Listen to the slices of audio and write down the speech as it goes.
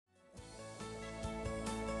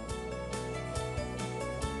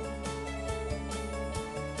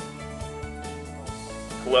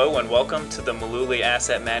Hello and welcome to the Mullooly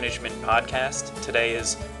Asset Management Podcast. Today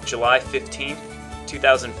is July 15th,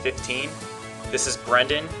 2015. This is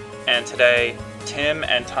Brendan, and today Tim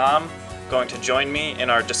and Tom are going to join me in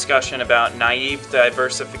our discussion about naive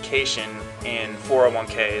diversification in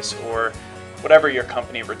 401k's or whatever your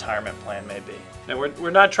company retirement plan may be. Now,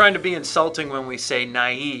 we're not trying to be insulting when we say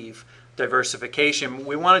naive diversification.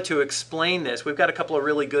 We wanted to explain this. We've got a couple of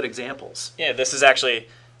really good examples. Yeah, this is actually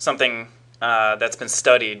something that's been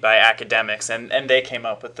studied by academics, and they came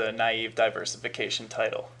up with the naive diversification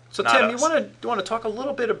title. So Tim, you want to talk a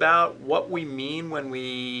little bit about what we mean when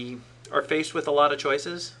we are faced with a lot of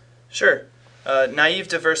choices? Sure. Naive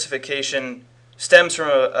diversification stems from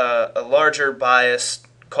a larger bias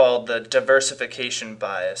called the diversification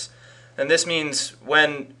bias. And this means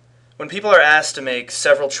when people are asked to make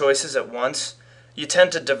several choices at once, you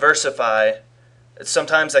tend to diversify.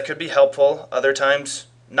 Sometimes that could be helpful, other times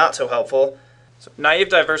not so helpful. So, naive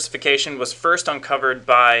diversification was first uncovered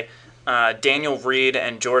by Daniel Reed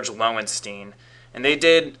and George Lowenstein. And they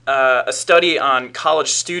did a study on college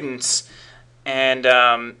students, and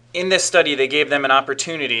in this study they gave them an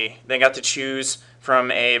opportunity. They got to choose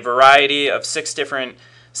from a variety of 6 different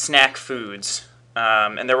snack foods.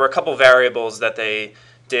 And there were a couple variables that they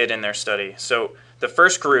did in their study. So the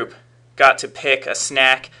first group got to pick a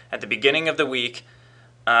snack at the beginning of the week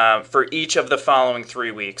for each of the following 3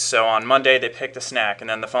 weeks. So on Monday they picked a snack, and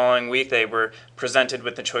then the following week they were presented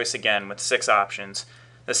with the choice again with 6 options.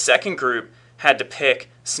 The second group had to pick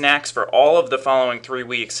snacks for all of the following 3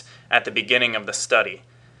 weeks at the beginning of the study.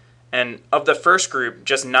 And of the first group,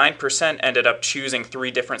 just 9% ended up choosing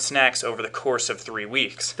 3 different snacks over the course of 3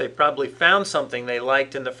 weeks. They probably found something they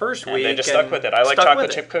liked in the first week. They just stuck with it. I like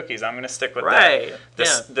chocolate chip cookies. I'm going to stick with that. Right.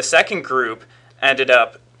 The second group ended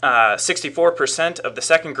up, 64% of the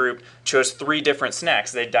second group chose 3 different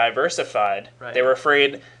snacks. They diversified. Right. They were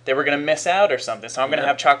afraid they were going to miss out or something. So I'm going to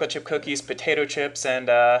have chocolate chip cookies, potato chips, and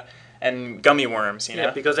gummy worms. You know?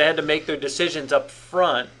 Yeah, because they had to make their decisions up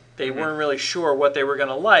front. They weren't really sure what they were going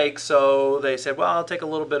to like, so they said, well, I'll take a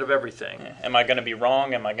little bit of everything. Yeah. Am I going to be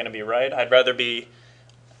wrong? Am I going to be right? I'd rather be,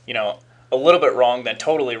 a little bit wrong than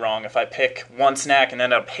totally wrong if I pick one snack and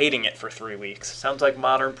end up hating it for 3 weeks. Sounds like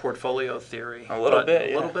modern portfolio theory. A little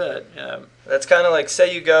bit, yeah. That's kind of like,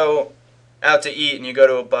 say you go out to eat and you go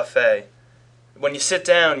to a buffet. When you sit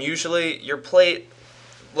down, usually your plate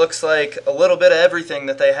looks like a little bit of everything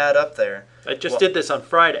that they had up there. I just did this on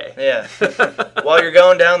Friday. Yeah. While you're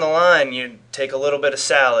going down the line, you take a little bit of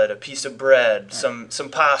salad, a piece of bread, some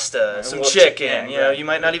pasta, some chicken. You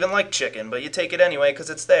might not even like chicken, but you take it anyway because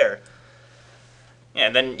it's there. Yeah,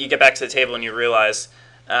 and then you get back to the table and you realize,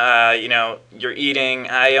 you're eating.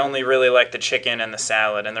 I only really like the chicken and the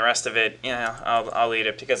salad, and the rest of it, I'll eat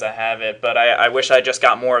it because I have it. But I wish I just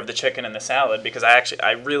got more of the chicken and the salad because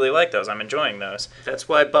I really like those. I'm enjoying those. That's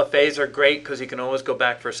why buffets are great, because you can always go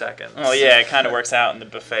back for seconds. Well, yeah, it kind of works out in the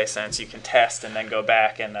buffet sense. You can test and then go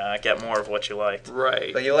back and get more of what you liked.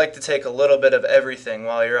 Right. But you like to take a little bit of everything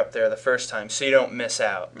while you're up there the first time, so you don't miss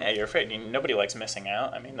out. Yeah, you're afraid. Nobody likes missing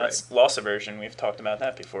out. I mean, that's loss aversion. We've talked about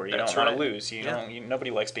that before. You don't want to lose.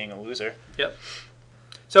 Nobody likes being a loser. Yep.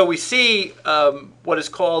 So we see what is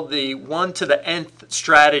called the 1 to the nth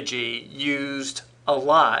strategy used a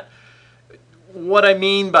lot. What I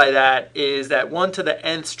mean by that is that 1 to the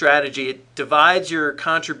nth strategy, it divides your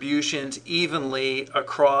contributions evenly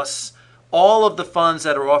across all of the funds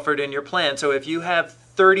that are offered in your plan. So if you have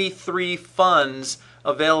 33 funds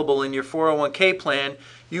available in your 401k plan,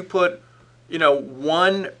 you put,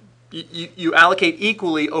 you allocate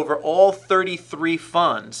equally over all 33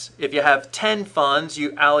 funds. If you have 10 funds,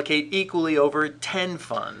 you allocate equally over 10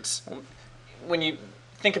 funds. When you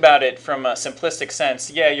think about it from a simplistic sense,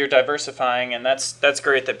 you're diversifying, and that's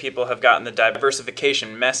great that people have gotten the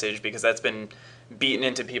diversification message, because that's been beaten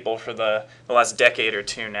into people for the last decade or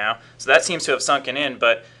two now. So that seems to have sunken in,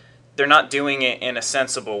 but they're not doing it in a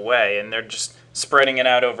sensible way, and they're just spreading it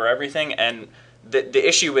out over everything. And the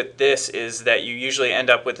issue with this is that you usually end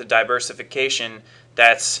up with a diversification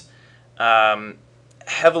that's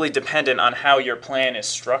heavily dependent on how your plan is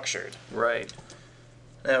structured. Right.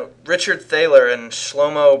 Now, Richard Thaler and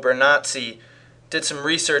Shlomo Bernatzi did some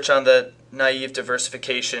research on the naive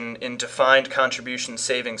diversification in defined contribution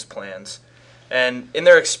savings plans. And in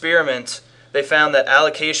their experiment, they found that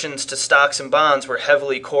allocations to stocks and bonds were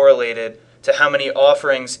heavily correlated to how many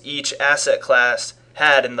offerings each asset class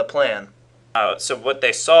had in the plan. So what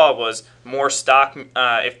they saw was more stock.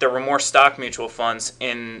 If there were more stock mutual funds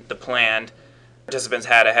in the plan, participants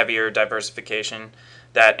had a heavier diversification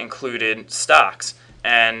that included stocks.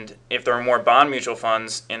 And if there were more bond mutual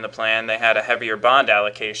funds in the plan, they had a heavier bond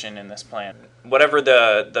allocation in this plan. whatever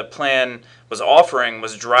the plan was offering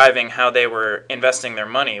was driving how they were investing their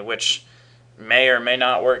money, which may or may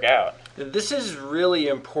not work out. This is really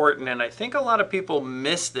important, and I think a lot of people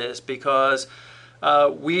miss this because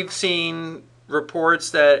we've seen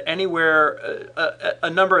reports that anywhere, a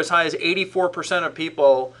number as high as 84% of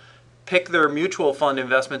people pick their mutual fund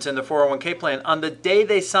investments in the 401k plan on the day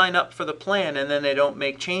they sign up for the plan, and then they don't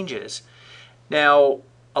make changes. Now,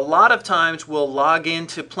 a lot of times we'll log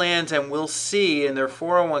into plans and we'll see in their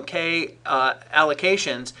 401k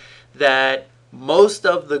allocations that most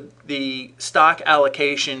of the stock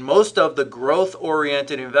allocation, most of the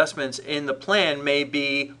growth-oriented investments in the plan may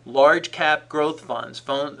be large cap growth funds,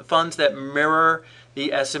 funds that mirror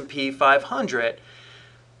the S&P 500.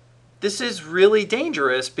 This is really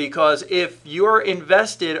dangerous because if you're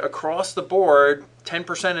invested across the board,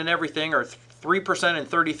 10% in everything or 3% in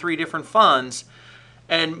 33 different funds,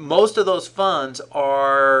 and most of those funds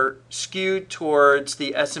are skewed towards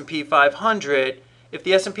the S&P 500, if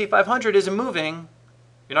the S&P 500 isn't moving,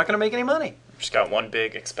 you're not going to make any money. You've just got one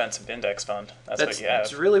big expensive index fund. That's what you have.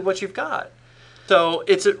 That's really what you've got. So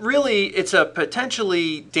it's a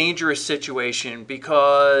potentially dangerous situation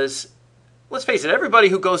because, let's face it, everybody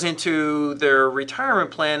who goes into their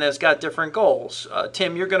retirement plan has got different goals.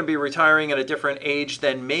 Tim, you're going to be retiring at a different age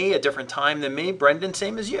than me, a different time than me. Brendan,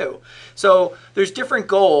 same as you. So there's different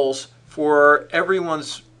goals for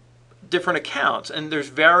everyone's different accounts, and there's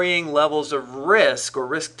varying levels of risk or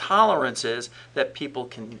risk tolerances that people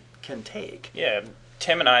can take. Yeah,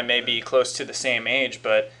 Tim and I may be close to the same age,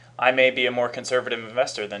 but I may be a more conservative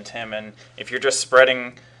investor than Tim, and if you're just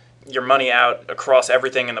spreading your money out across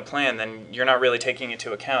everything in the plan, then you're not really taking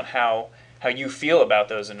into account how you feel about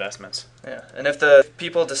those investments. Yeah, and if the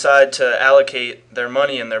people decide to allocate their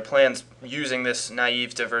money in their plans using this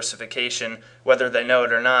naive diversification, whether they know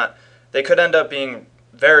it or not, they could end up being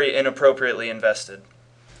very inappropriately invested.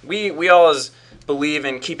 We always believe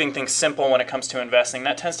in keeping things simple when it comes to investing.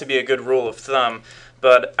 That tends to be a good rule of thumb.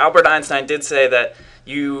 But Albert Einstein did say that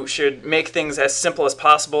you should make things as simple as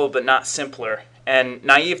possible, but not simpler. And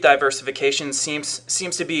naive diversification seems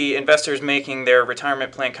to be investors making their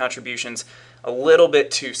retirement plan contributions a little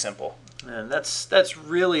bit too simple. And that's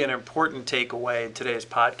really an important takeaway in today's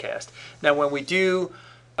podcast. Now, when we do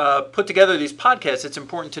put together these podcasts, it's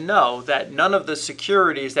important to know that none of the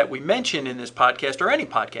securities that we mention in this podcast or any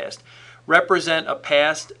podcast represent a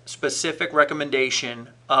past specific recommendation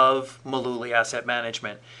of Mullooly Asset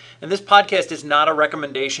Management. And this podcast is not a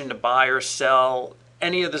recommendation to buy or sell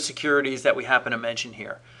any of the securities that we happen to mention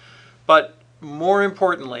here. But more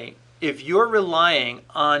importantly, if you're relying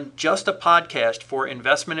on just a podcast for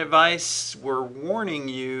investment advice, we're warning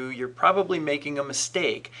you, you're probably making a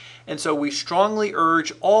mistake. And so we strongly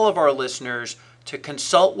urge all of our listeners to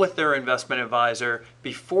consult with their investment advisor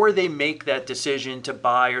before they make that decision to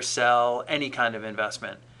buy or sell any kind of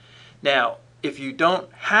investment. Now, if you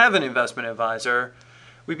don't have an investment advisor,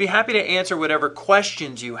 we'd be happy to answer whatever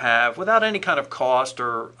questions you have without any kind of cost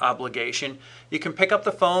or obligation. You can pick up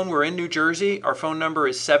the phone. We're in New Jersey. Our phone number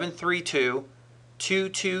is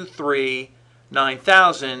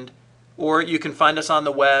 732-223-9000, or you can find us on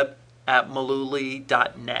the web at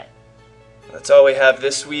mullooly.net. That's all we have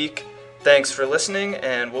this week. Thanks for listening,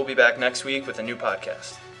 and we'll be back next week with a new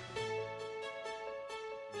podcast.